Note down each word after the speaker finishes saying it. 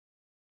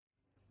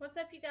What's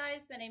up, you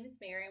guys? My name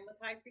is Miriam with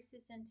High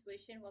Priestess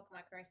Intuition. Welcome,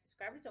 my current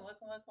subscribers, and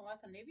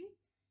welcome, newbies.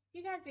 If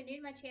you guys are new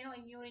to my channel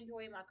and you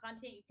enjoy my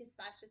content, you can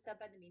smash the sub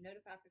button to be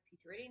notified for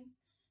future readings.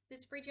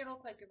 This is free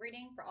general collective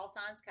reading for all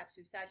signs, caps,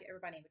 Sag,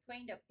 everybody in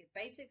between. Don't forget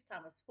the basics.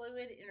 Time is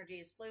fluid. Energy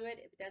is fluid.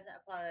 If it doesn't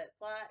apply, let it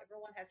fly.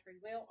 Everyone has free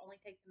will.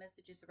 Only take the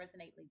messages that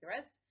resonate, leave the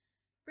rest.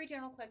 Free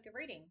general collective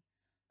reading.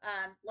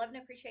 Love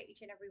and appreciate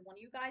each and every one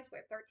of you guys.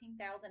 We're at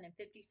 13,050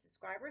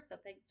 subscribers, so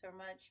thanks so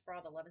much for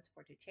all the love and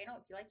support to the channel.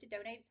 If you'd like to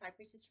donate, it's High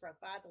Priestess 205.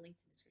 The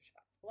link's in the description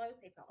box below.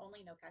 PayPal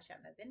only, no Cash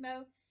App, no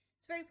Venmo.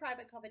 It's a very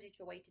private,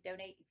 confidential way to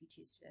donate if you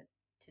choose to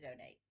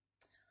donate.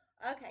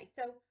 Okay,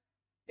 so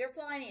they're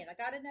flying in. I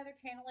got another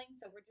channeling,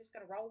 so we're just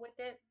going to roll with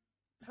it.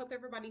 Hope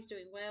everybody's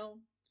doing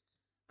well.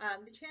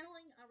 The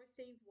channeling I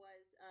received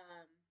was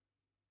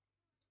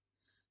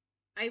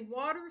a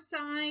water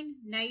sign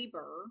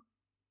neighbor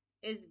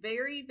is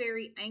very,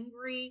 very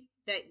angry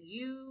that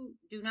you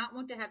do not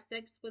want to have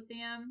sex with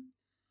them,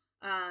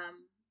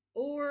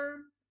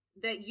 or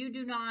that you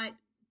do not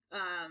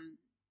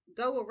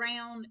go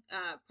around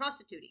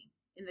prostituting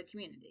in the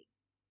community.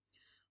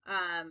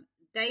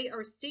 They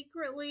are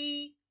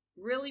secretly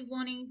really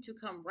wanting to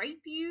come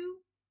rape you,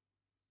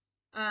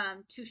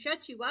 to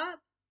shut you up,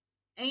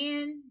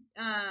 and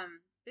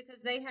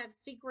because they have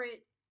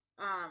secret,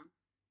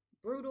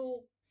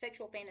 brutal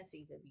sexual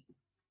fantasies of you.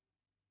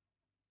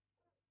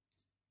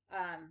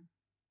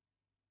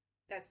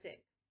 That's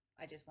sick.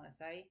 I just want to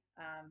say,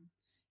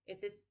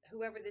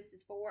 whoever this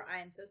is for, I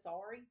am so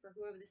sorry for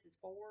whoever this is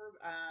for.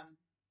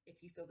 If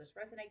you feel this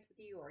resonates with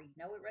you, or you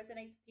know it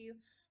resonates with you,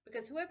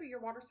 because whoever your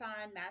water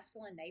sign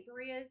masculine neighbor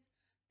is,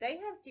 they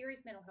have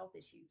serious mental health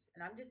issues.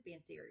 And I'm just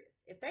being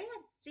serious. If they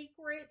have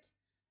secret,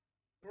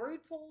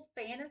 brutal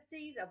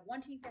fantasies of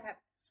wanting to have,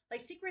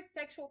 like, secret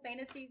sexual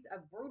fantasies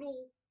of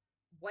brutal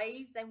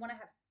ways they want to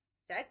have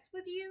sex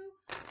with you,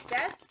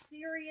 that's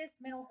serious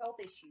mental health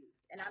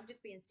issues. And I'm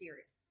just being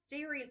serious.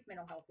 Serious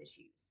mental health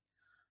issues.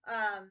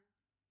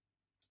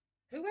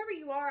 Whoever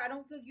you are, I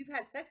don't feel you've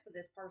had sex with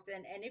this person.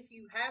 And if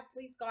you have,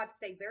 please God,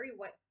 stay very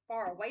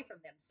far away from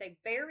them. Stay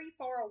very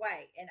far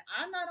away. And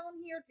I'm not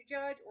on here to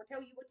judge or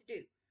tell you what to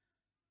do.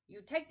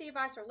 You take the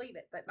advice or leave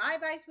it. But my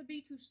advice would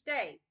be to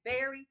stay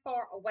very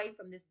far away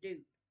from this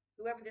dude,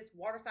 whoever this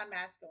water sign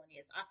masculine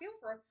is. I feel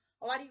for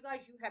a lot of you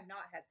guys, you have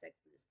not had sex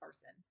with this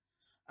person.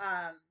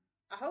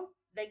 I hope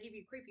they give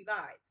you creepy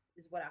vibes,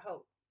 is what I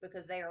hope,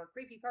 because they are a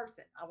creepy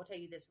person. I will tell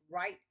you this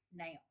right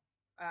now.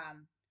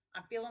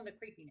 I'm feeling the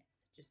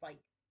creepiness just like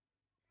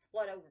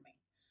flood over me.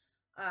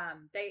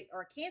 They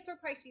are Cancer,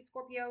 Pisces,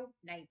 Scorpio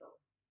neighbor.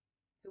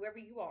 Whoever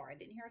you are, I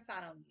didn't hear a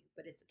sign on you,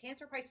 but it's a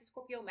Cancer, Pisces,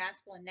 Scorpio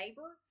masculine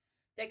neighbor.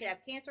 They could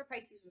have Cancer,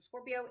 Pisces, or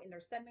Scorpio in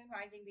their Sun, Moon,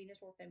 Rising,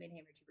 Venus, or Feminine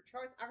energy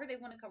charts. I heard they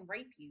want to come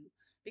rape you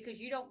because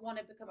you don't want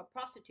to become a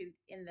prostitute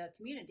in the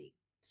community.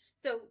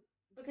 So,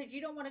 because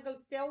you don't want to go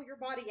sell your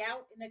body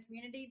out in the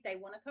community, they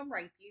want to come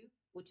rape you,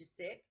 which is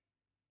sick.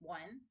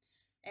 One.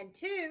 And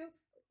two,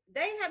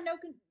 they have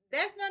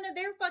that's none of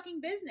their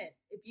fucking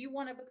business if you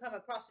want to become a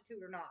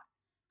prostitute or not.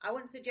 I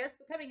wouldn't suggest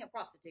becoming a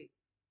prostitute.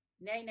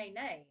 Nay, nay,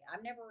 nay.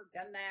 I've never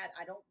done that.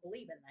 I don't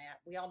believe in that.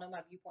 We all know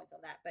my viewpoints on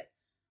that. But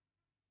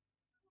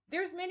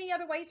there's many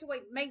other ways to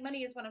make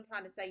money, is what I'm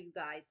trying to say, you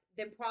guys,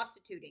 than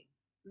prostituting.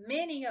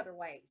 Many other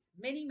ways.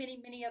 Many, many,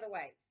 many other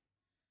ways.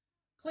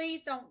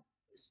 Please don't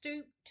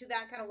stoop to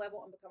that kind of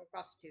level and become a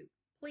prostitute.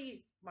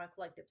 Please, my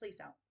collective, please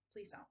don't.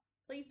 Please don't.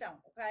 Please don't,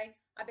 okay?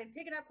 I've been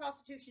picking up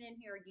prostitution in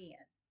here again.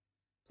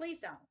 Please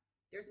don't.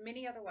 There's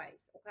many other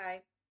ways, okay?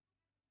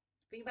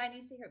 If anybody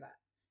needs to hear that.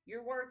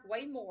 You're worth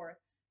way more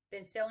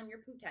than selling your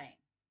putang.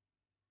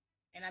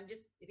 And if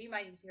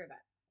anybody needs to hear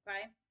that,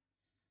 okay?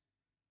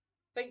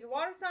 But your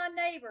water sign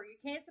neighbor,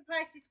 your Cancer,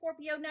 Pisces,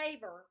 Scorpio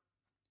neighbor,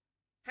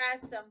 has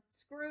some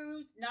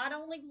screws not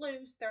only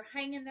loose, they're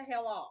hanging the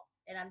hell off.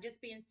 And I'm just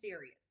being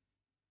serious.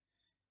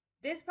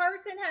 This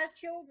person has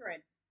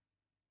children.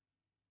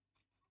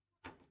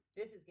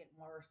 This is getting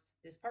worse.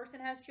 This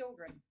person has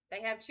children.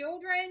 They have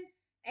children.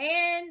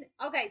 And,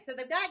 okay, so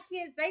they've got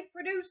kids. They've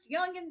produced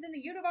youngins in the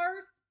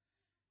universe.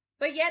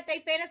 But yet they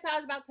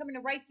fantasize about coming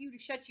to rape you to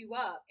shut you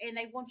up. And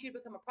they want you to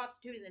become a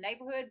prostitute in the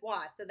neighborhood.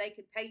 Why? So they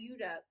could pay you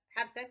to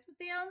have sex with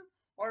them?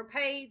 Or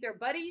pay their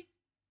buddies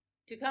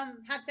to come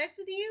have sex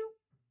with you?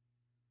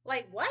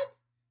 Like, what?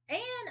 And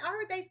I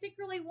heard they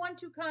secretly want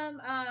to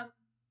come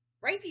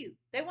rape you.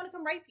 They want to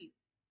come rape you.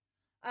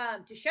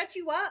 To shut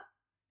you up.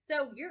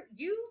 So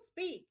you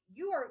speak.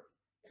 You are,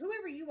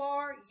 whoever you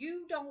are,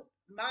 you don't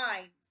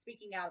mind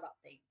speaking out about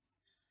things.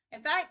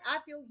 In fact, I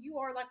feel you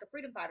are like a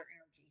freedom fighter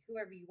energy,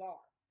 whoever you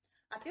are.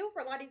 I feel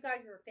for a lot of you guys,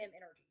 you're a femme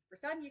energy. For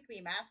some, you can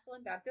be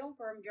masculine, but I feel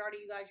for a majority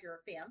of you guys,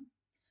 you're a femme.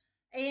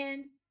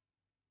 And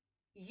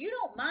you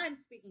don't mind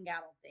speaking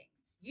out on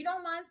things. You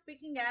don't mind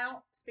speaking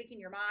out, speaking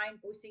your mind,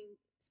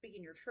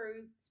 speaking your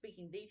truth,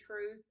 speaking the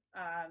truth.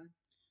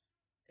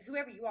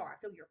 Whoever you are,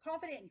 I feel you're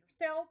confident in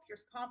yourself. You're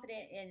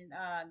confident in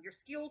your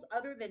skills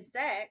other than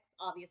sex,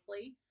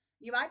 obviously.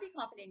 You might be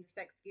confident in your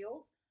sex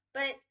skills,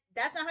 but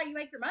that's not how you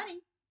make your money.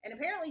 And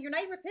apparently your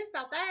neighbor's pissed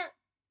about that.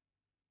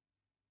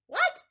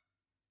 What?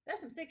 That's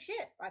That's some sick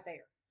shit right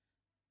there.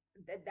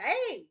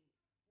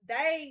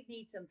 They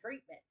need some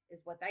treatment,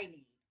 is what they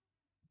need,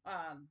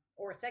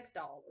 or a sex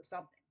doll or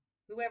something.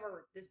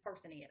 Whoever this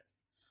person is,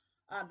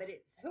 but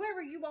it's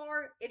whoever you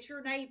are. It's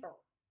your neighbor.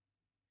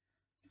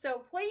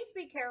 So please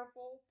be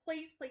careful.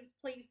 Please, please,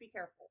 please be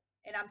careful.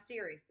 And I'm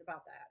serious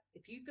about that.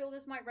 If you feel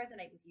this might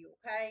resonate with you,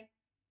 okay?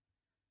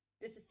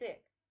 This is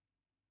sick.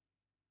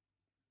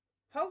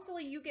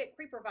 Hopefully you get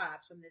creeper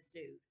vibes from this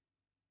dude.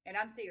 And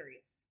I'm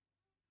serious.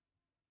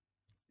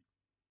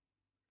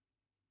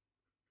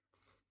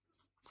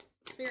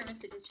 Spirit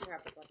messages you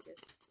have like this.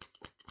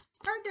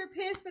 Heard they're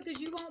pissed because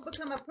you won't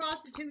become a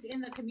prostitute in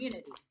the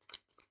community.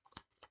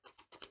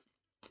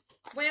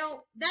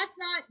 Well, that's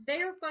not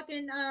their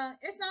fucking,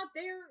 it's not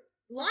their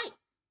life.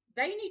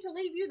 They need to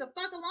leave you the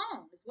fuck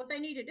alone, is what they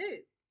need to do.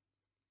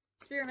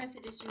 Spirit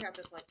messages you have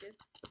like this.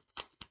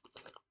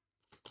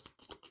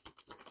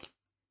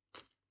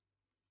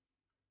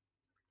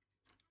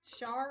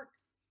 Shark,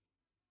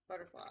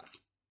 butterfly.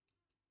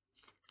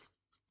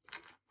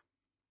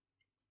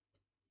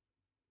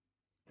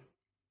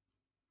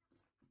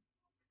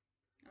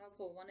 I'm going to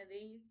pull one of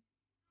these.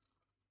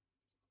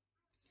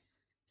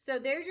 So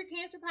there's your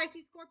Cancer,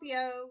 Pisces,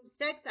 Scorpio,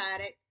 sex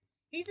addict.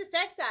 He's a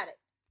sex addict.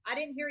 I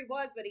didn't hear he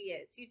was, but he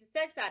is. He's a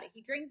sex addict.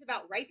 He dreams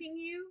about raping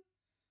you.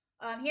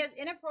 He has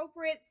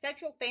inappropriate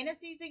sexual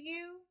fantasies of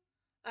you.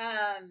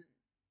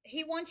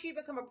 He wants you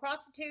to become a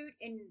prostitute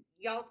in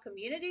y'all's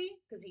community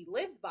because he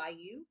lives by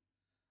you.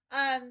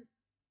 All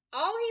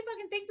he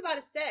fucking thinks about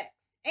is sex.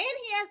 And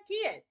he has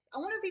kids. I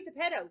wonder if he's a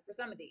pedo for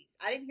some of these.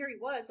 I didn't hear he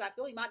was, but I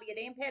feel he might be a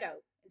damn pedo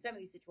in some of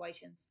these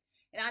situations.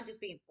 And I'm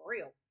just being for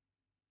real.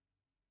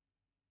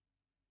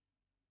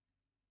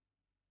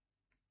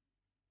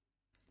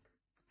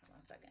 Hold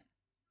on a second.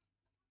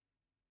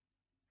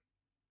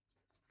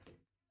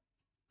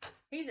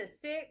 He's a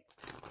sick,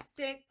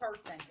 sick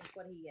person is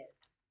what he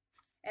is.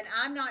 And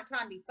I'm not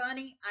trying to be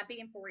funny. I'm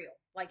being for real.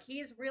 Like, he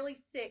is really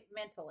sick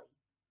mentally.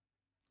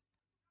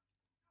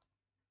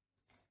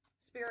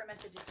 Spirit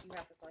messages you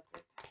have to like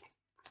this.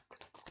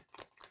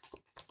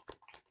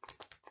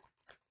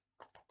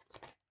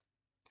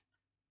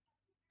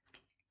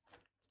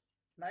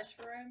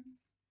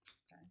 Mushrooms.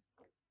 Okay.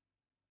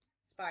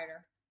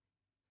 Spider.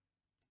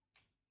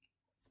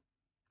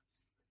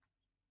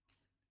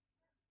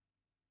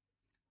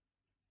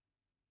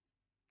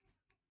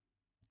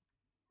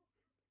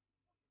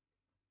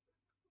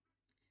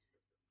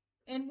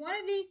 In one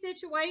of these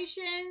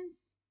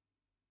situations,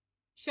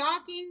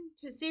 shocking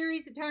to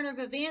series of turn of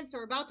events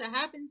are about to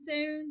happen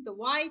soon. The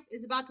wife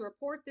is about to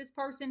report this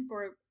person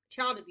for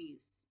child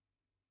abuse.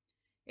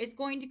 It's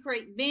going to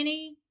create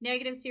many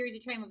negative series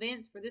of chain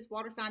events for this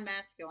water sign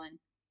masculine.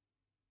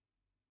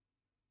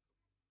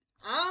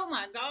 Oh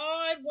my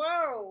God,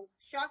 whoa.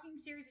 Shocking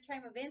series of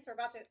chain events are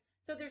about to...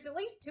 So there's at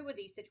least two of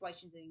these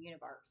situations in the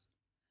universe.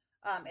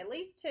 At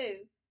least two.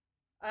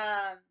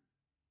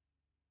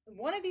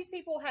 One of these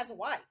people has a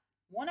wife.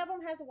 One of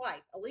them has a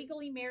wife, a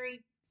legally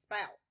married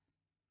spouse.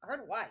 I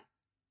heard a wife.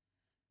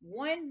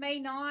 One may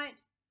not.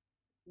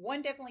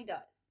 One definitely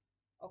does.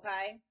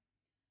 Okay?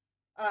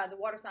 The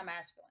water sign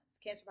masculines.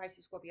 Cancer,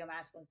 Pisces, Scorpio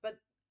masculines. But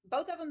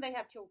both of them, they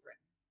have children.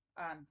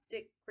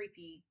 Sick,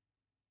 creepy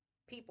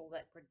people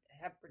that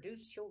have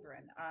produced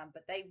children,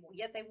 but they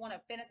want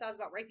to fantasize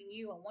about raping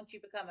you and want you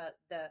to become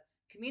the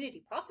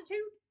community prostitute,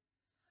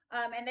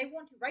 and they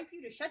want to rape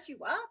you to shut you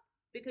up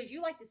because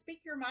you like to speak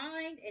your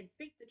mind and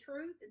speak the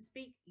truth and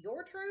speak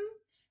your truth,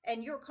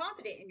 and you're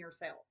confident in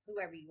yourself,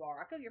 whoever you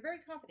are. I feel you're very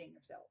confident in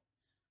yourself.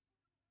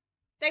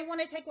 They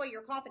want to take away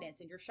your confidence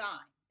and your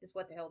shine is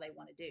what the hell they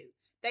want to do.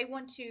 They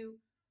want to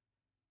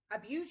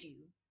abuse you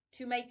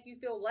to make you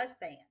feel less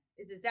than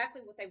is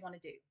exactly what they want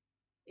to do,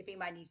 if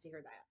anybody needs to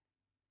hear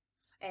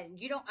that. And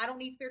I don't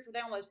need spiritual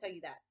downloads to tell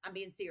you that. I'm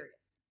being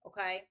serious.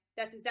 Okay?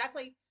 That's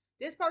exactly,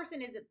 this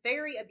person is a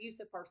very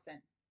abusive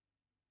person.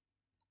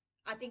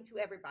 I think to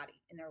everybody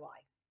in their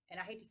life. And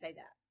I hate to say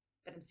that,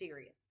 but I'm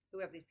serious.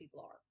 Whoever these people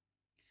are.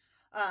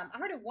 I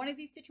heard in one of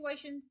these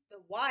situations,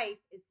 the wife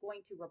is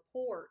going to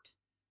report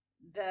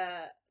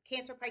the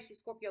Cancer, Pisces,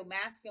 Scorpio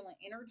masculine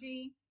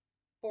energy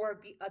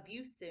for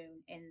abuse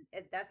soon. And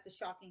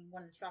that's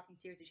one of the shocking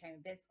series of chain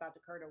events about to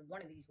occur to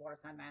one of these water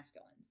sign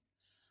masculines.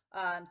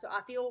 So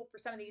I feel for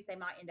some of these, they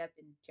might end up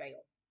in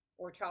jail,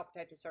 or Child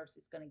Protective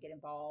Services is going to get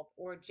involved,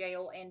 or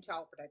jail and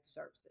Child Protective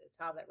Services,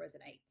 how that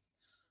resonates.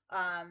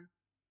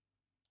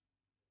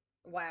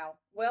 Wow.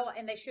 Well,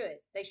 and they should.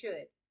 They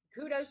should.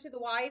 Kudos to the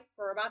wife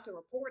for about to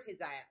report his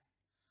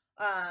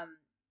ass.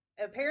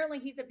 Apparently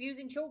he's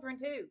abusing children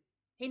too.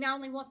 He not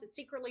only wants to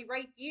secretly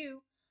rape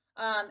you,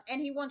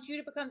 and he wants you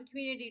to become the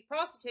community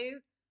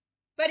prostitute,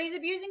 but he's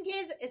abusing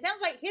kids. It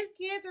sounds like his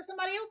kids or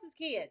somebody else's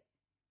kids.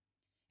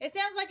 It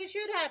sounds like it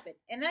should happen,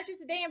 and that's just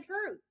the damn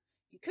truth.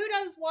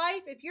 Kudos,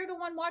 wife, if you're the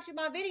one watching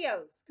my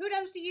videos.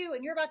 Kudos to you,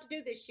 and you're about to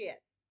do this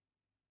shit.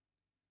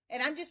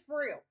 And I'm just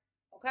for real,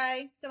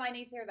 okay? Somebody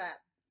needs to hear that.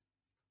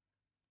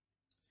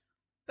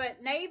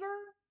 But neighbor,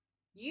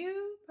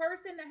 You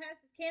person that has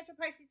this Cancer,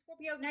 Pisces,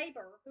 Scorpio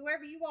neighbor,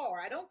 whoever you are,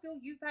 I don't feel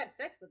you've had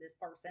sex with this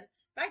person.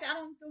 In fact, I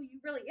don't feel you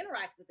really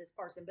interact with this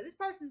person, but this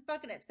person's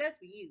fucking obsessed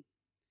with you.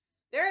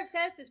 They're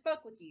obsessed as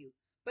fuck with you,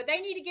 but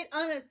they need to get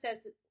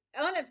unobsessed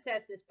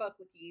as fuck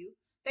with you.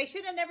 They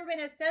should have never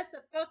been obsessed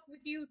as fuck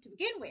with you to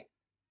begin with.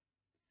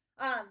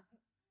 Um,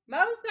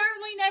 Most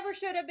certainly never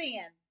should have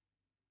been.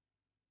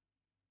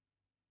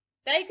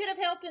 They could have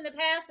helped in the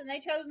past and they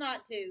chose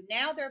not to.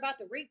 Now they're about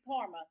to reap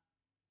karma.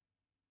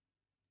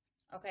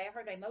 Okay, I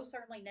heard they most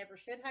certainly never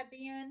should have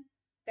been.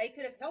 They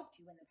could have helped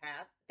you in the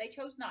past, but they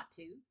chose not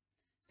to.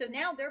 So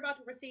now they're about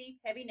to receive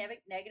heavy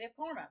negative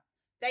karma.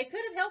 They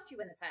could have helped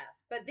you in the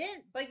past, but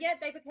yet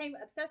they became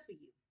obsessed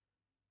with you.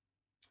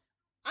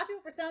 I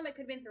feel for some it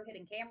could have been through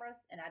hidden cameras,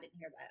 and I didn't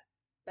hear that.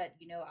 But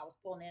I was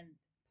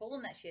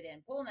pulling that shit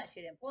in, pulling that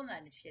shit in, pulling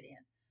that shit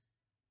in.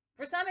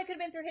 For some, it could have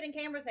been through hidden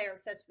cameras. They are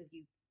obsessed with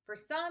you. For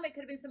some, it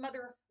could have been some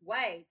other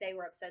way they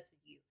were obsessed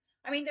with you.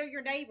 I mean, they're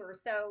your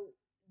neighbors, so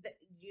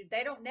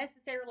they don't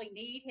necessarily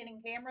need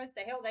hidden cameras.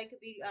 The hell, they could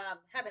be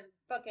having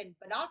fucking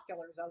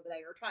binoculars over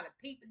there, trying to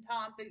peep and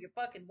tom through your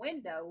fucking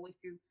window if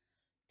you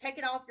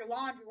taking off your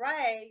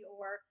lingerie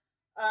or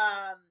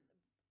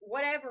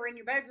whatever in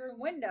your bedroom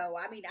window.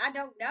 I mean, I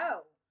don't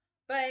know,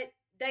 but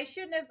they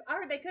shouldn't have,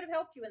 or they could have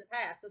helped you in the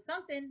past. So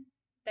something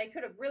they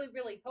could have really,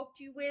 really helped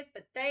you with,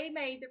 but they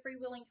made the free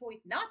willing choice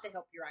not to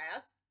help your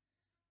ass.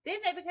 Then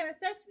they became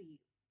obsessed with you.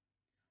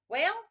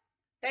 Well,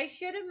 they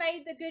should have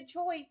made the good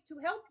choice to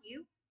help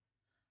you,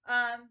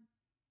 um,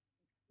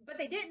 but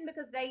they didn't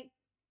because they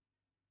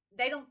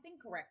don't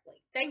think correctly.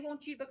 They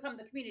want you to become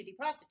the community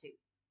prostitute.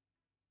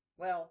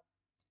 Well,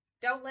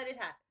 don't let it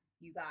happen,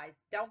 you guys.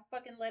 Don't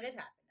fucking let it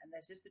happen. And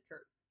that's just the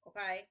truth,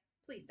 okay?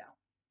 Please don't.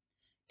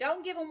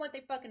 Don't give them what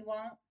they fucking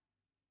want.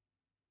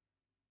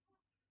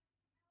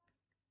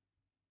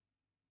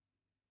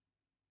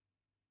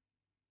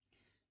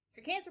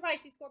 Your Cancer,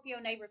 Pisces, Scorpio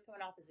neighbor is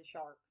coming off as a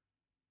shark.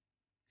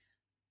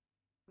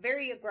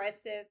 Very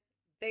aggressive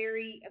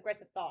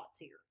thoughts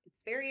here.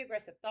 It's very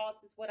aggressive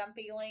thoughts, is what I'm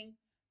feeling.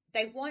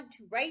 They want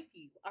to rape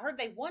you. I heard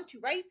they want to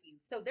rape you.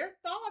 So their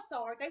thoughts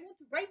are they want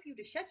to rape you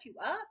to shut you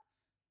up,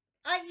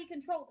 i.e.,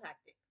 control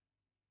tactic,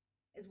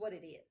 is what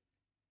it is.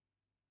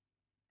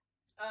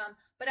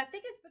 But I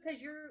think it's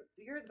because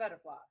you're the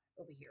butterfly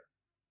over here.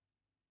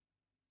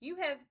 You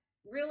have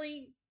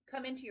really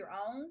come into your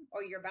own,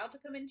 or you're about to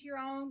come into your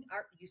own. I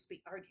heard you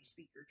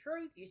speak your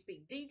truth. You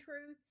speak the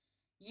truth.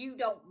 You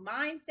don't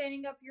mind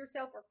standing up for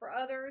yourself or for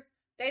others.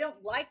 They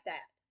don't like that.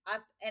 I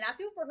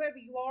feel for whoever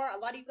you are. A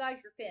lot of you guys,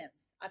 you're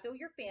femmes. I feel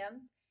you're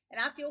femmes, and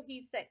I feel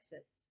he's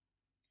sexist.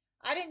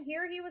 I didn't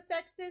hear he was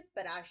sexist,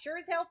 but I sure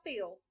as hell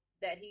feel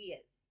that he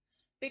is.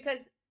 Because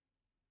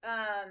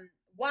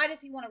why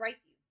does he want to rape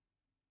you?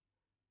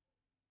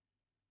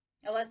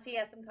 Unless he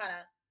has some kind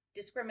of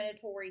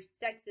discriminatory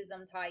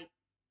sexism type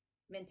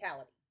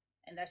mentality.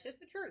 And that's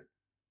just the truth.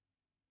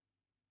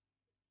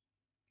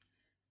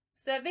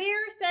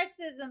 Severe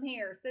sexism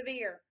here.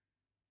 Severe.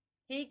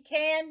 He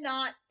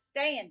cannot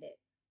stand it.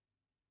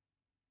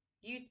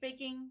 You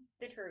speaking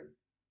the truth.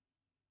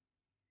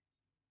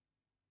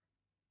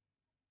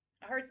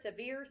 I heard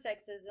severe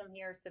sexism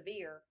here.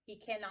 Severe. He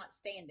cannot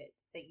stand it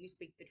that you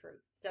speak the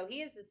truth. So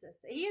he is a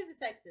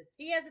sexist.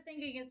 He has a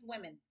thing against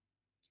women,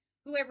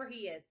 whoever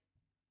he is.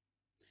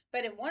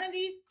 But in one of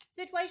these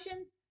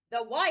situations,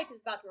 the wife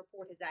is about to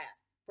report his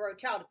ass for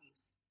child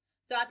abuse.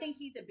 So I think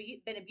he's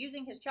been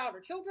abusing his child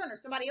or children or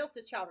somebody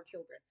else's child or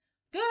children.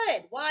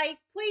 Good, wife,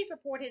 please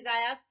report his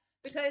ass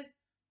because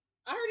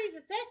I heard he's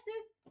a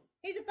sexist.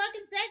 He's a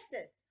fucking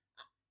sexist.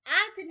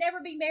 I could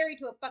never be married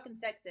to a fucking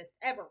sexist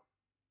ever,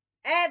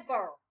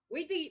 ever.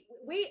 We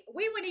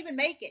wouldn't even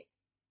make it.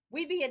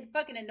 We'd be in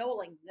fucking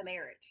annulling the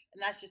marriage,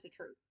 and that's just the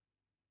truth.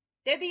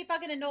 There'd be a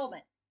fucking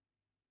annulment,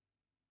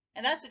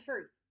 and that's the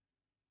truth.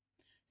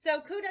 So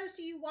kudos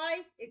to you,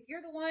 wife, if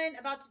you're the one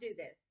about to do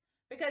this.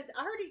 Because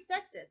I heard he's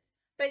sexist.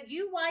 But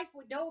you, wife,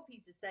 would know if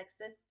he's a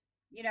sexist.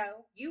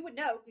 You would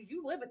know because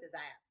you live with his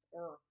ass.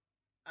 Or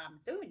I'm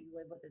assuming you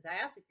live with his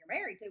ass if you're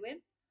married to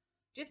him.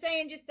 Just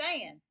saying, just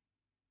saying.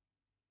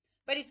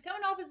 But he's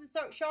coming off as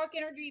a shark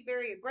energy,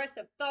 very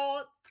aggressive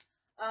thoughts,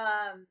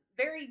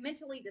 very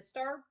mentally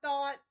disturbed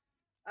thoughts.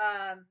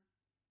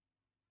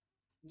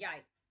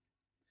 Yikes.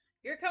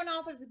 You're coming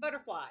off as a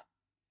butterfly.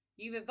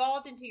 You've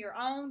evolved into your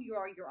own. You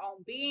are your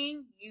own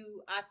being.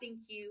 I think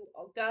you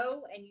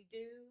go and you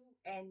do,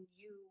 and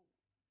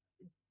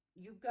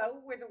you go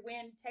where the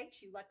wind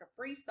takes you, like a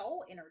free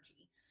soul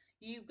energy.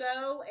 You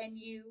go and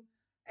you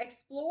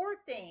explore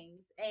things,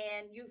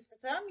 and for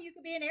some, you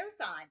could be an air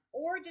sign,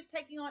 or just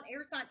taking on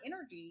air sign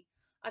energy.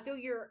 I feel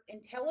you're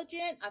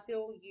intelligent. I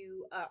feel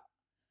you.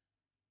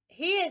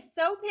 He is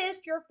so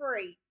pissed you're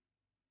free.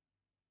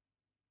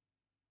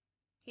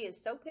 He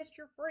is so pissed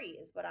you're free,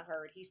 is what I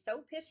heard. He's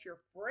so pissed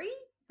you're free.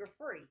 You're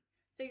free.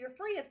 So you're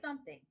free of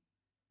something.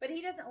 But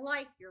he doesn't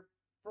like you're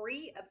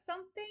free of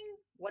something.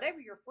 Whatever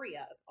you're free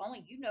of.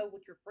 Only you know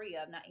what you're free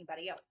of, not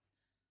anybody else.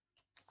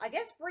 I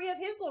guess free of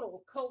his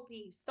little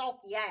culty,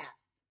 stalky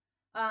ass.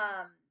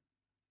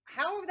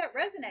 However that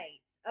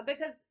resonates.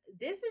 because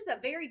this is a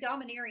very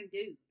domineering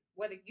dude,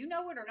 whether you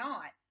know it or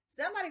not.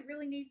 Somebody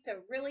really needs to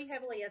really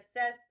heavily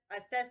assess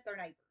their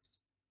neighbors,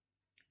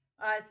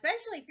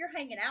 especially if you're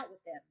hanging out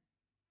with them.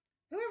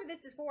 Whoever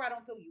this is for, I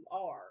don't feel you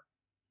are.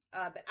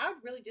 But I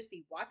would really just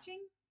be watching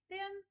them,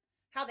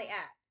 how they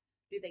act.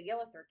 Do they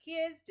yell at their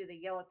kids? Do they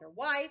yell at their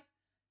wife?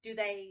 Do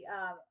they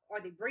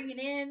are they bringing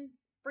in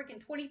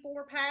freaking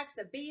 24 packs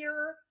of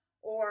beer,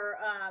 or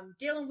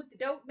dealing with the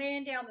dope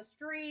man down the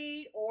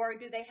street, or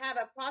do they have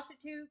a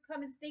prostitute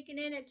coming sneaking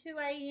in at 2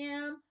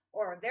 a.m.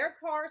 or their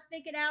car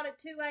sneaking out at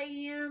 2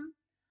 a.m.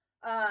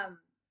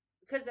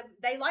 Because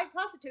they like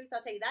prostitutes,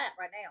 I'll tell you that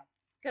right now.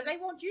 Because they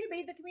want you to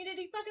be the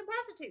community fucking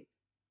prostitute.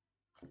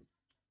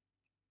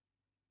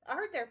 I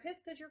heard they're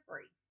pissed because you're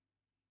free.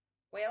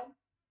 Well,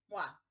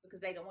 why?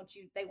 Because they don't want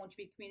you. They want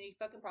you to be a community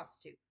fucking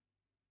prostitute.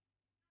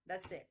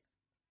 That's it.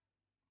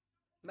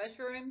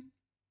 Mushrooms.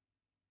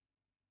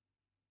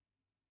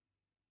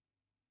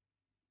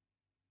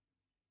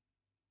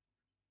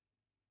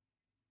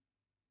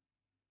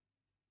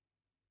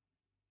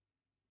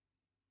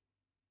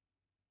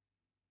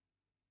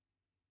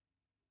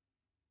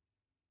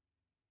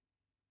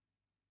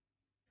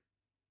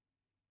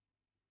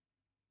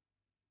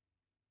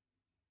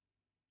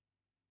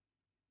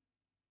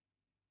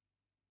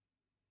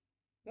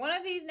 One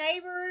of these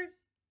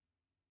neighbors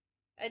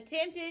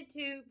attempted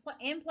to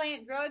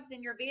implant drugs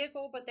in your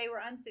vehicle, but they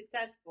were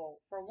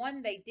unsuccessful. For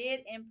one, they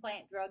did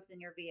implant drugs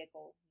in your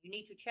vehicle. You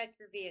need to check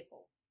your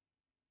vehicle.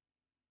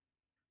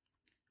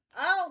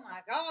 Oh my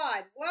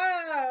God.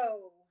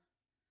 Whoa.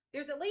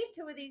 There's at least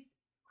two of these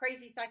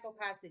crazy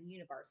psychopaths in the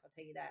universe, I'll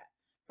tell you that.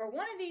 For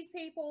one of these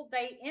people,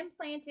 they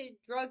implanted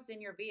drugs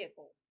in your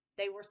vehicle.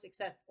 They were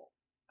successful.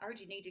 I heard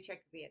you need to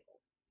check your vehicle.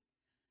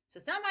 So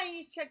somebody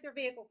needs to check their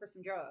vehicle for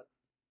some drugs.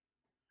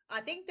 I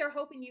think they're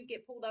hoping you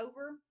get pulled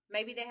over.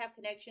 Maybe they have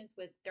connections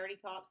with dirty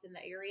cops in the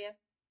area,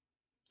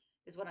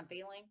 is what I'm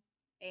feeling.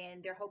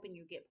 And they're hoping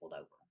you get pulled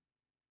over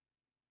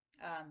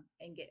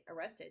and get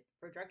arrested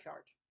for a drug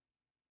charge.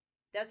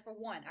 That's for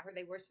one. I heard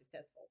they were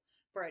successful.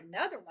 For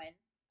another one,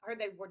 I heard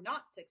they were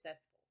not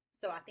successful.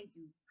 So I think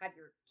you have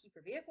keep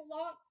your vehicle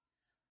locked,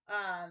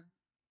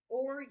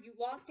 or you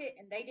locked it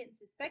and they didn't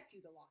suspect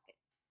you to lock it.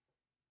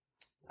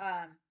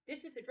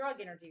 This is the drug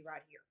energy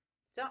right here.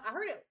 So I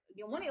heard it.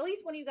 At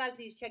least one of you guys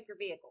needs to check your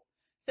vehicle.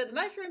 So the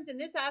mushrooms in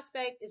this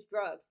aspect is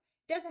drugs.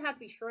 It doesn't have to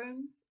be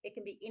shrooms. It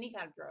can be any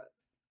kind of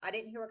drugs. I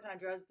didn't hear what kind of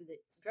drugs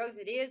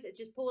it is. It's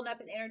just pulling up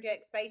in the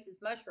energetic space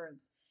is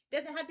mushrooms. It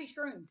doesn't have to be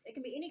shrooms. It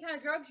can be any kind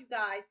of drugs, you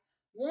guys.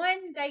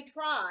 One, they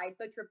tried,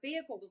 but your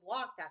vehicle was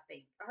locked, I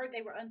think. I heard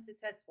they were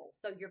unsuccessful.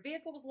 So your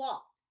vehicle was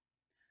locked.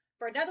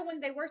 For another one,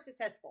 they were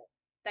successful.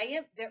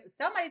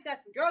 Somebody's got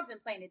some drugs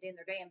implanted in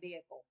their damn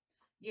vehicle.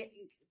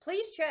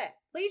 Please check.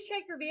 Please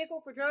check your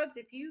vehicle for drugs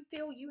if you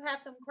feel you have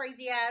some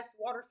crazy ass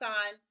water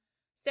sign,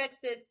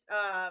 sexist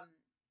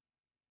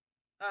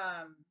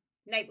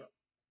neighbor.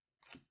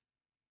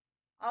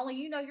 Only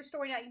you know your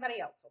story, not anybody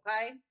else,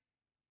 okay?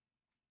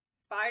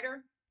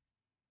 Spider.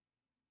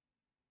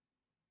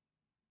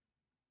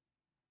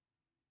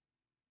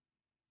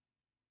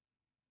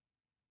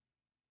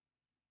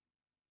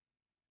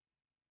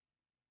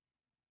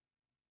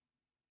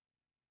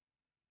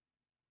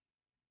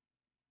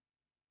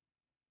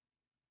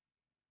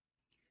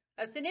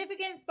 A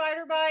significant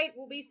spider bite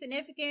will be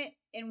significant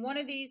in one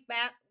of these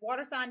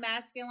water sign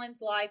masculines'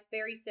 life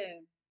very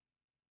soon.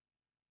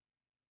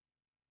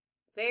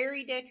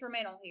 Very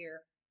detrimental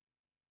here.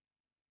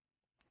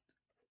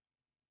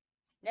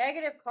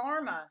 Negative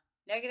karma.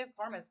 Negative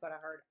karma is what I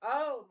heard.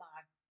 Oh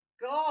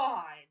my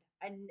God.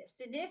 A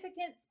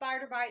significant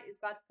spider bite is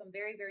about to become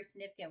very, very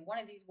significant. One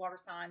of these water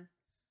signs,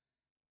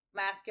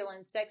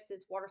 masculine,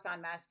 sexist water sign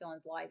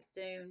masculine's life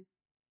soon.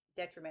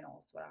 Detrimental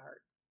is what I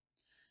heard.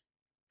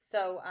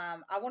 So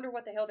I wonder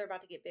what the hell they're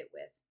about to get bit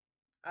with.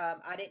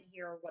 I didn't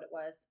hear what it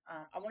was.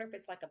 I wonder if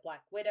it's like a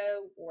black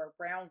widow or a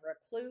brown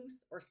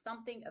recluse or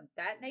something of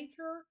that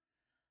nature.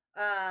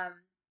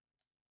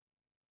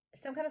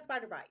 Some kind of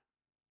spider bite.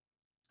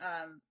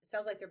 It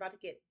sounds like they're about to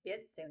get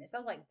bit soon. It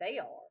sounds like they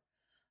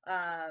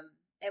are.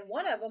 And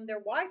one of them, their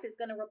wife is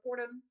going to report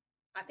them,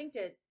 I think,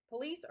 to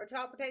police or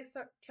child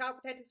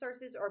protective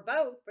services or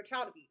both for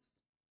child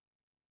abuse,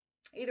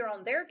 either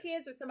on their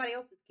kids or somebody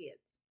else's kids.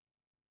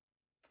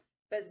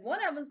 But one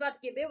of them's about to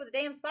get bit with a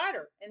damn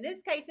spider. In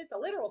this case, it's a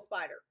literal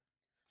spider.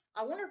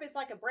 I wonder if it's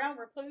like a brown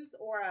recluse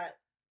or a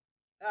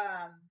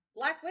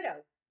black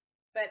widow,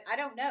 but I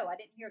don't know. I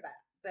didn't hear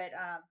that, but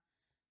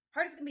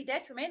heard it's gonna be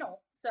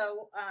detrimental.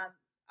 So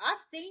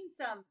I've seen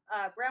some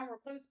brown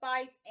recluse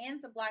bites and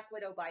some black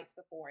widow bites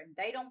before, and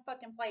they don't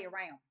fucking play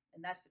around,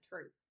 and that's the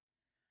truth.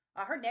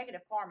 I heard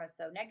negative karma,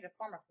 so negative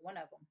karma for one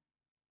of them,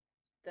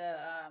 the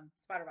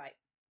spider bite.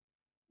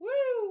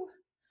 Woo!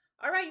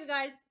 All right, you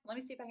guys. Let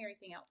me see if I hear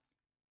anything else.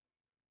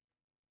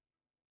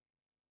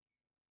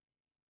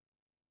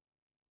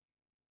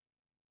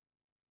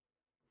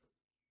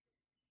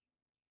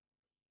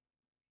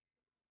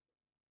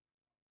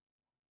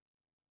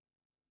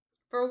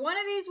 For one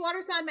of these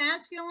water sign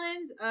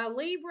masculines, a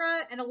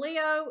Libra and a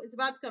Leo is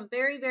about to become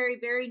very, very,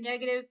 very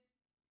negative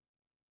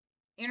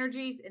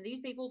energies in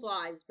these people's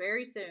lives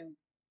very soon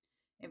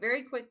and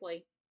very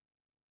quickly.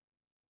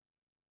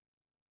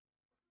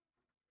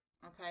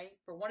 Okay,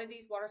 for one of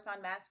these water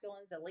sign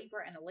masculines, a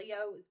Libra and a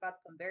Leo is about to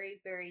become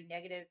very, very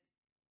negative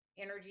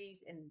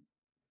energies in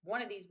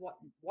one of these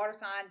water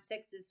signs,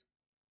 sexes,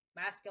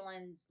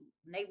 masculines,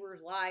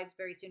 neighbors' lives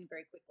very soon,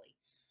 very quickly.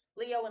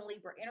 Leo and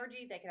Libra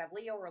energy, they could have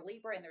Leo or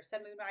Libra in their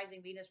sun, moon,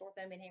 rising, Venus, North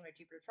Node, Midheaven, or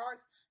Jupiter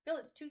charts. Feel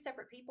it's two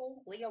separate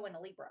people, Leo and a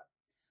Libra.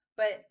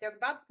 But they're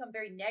about to become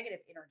very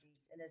negative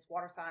energies in this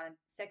water sign,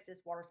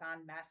 sexist water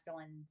sign,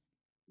 masculine's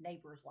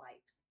neighbors'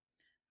 lives.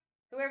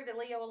 Whoever the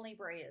Leo and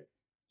Libra is,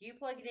 you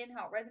plug it in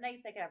how it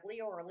resonates. They could have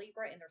Leo or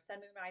Libra in their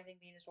sun, moon,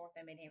 rising, Venus, North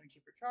Node, Midheaven, and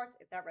Jupiter charts.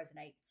 If that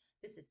resonates,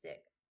 this is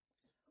sick.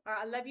 All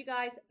right, I love you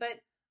guys, but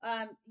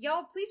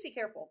y'all please be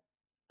careful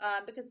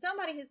because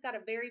somebody has got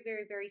a very,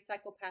 very, very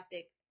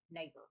psychopathic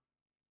neighbor.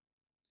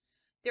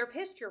 They're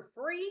pissed you're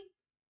free,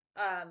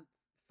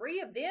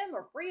 free of them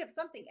or free of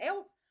something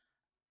else.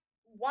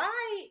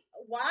 Why?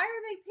 Why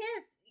are they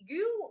pissed?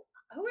 You,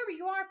 whoever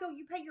you are, feel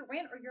you pay your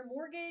rent or your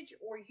mortgage,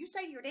 or you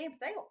stay to your damn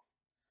self.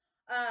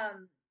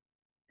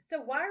 So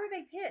why are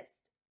they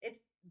pissed?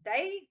 It's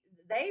they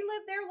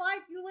live their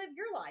life, you live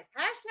your life.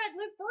 Hashtag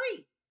live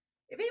free.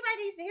 If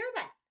anybody needs to hear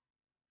that.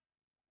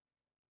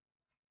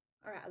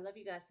 All right. I love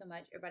you guys so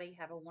much. Everybody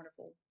have a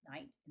wonderful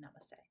night and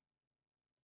namaste.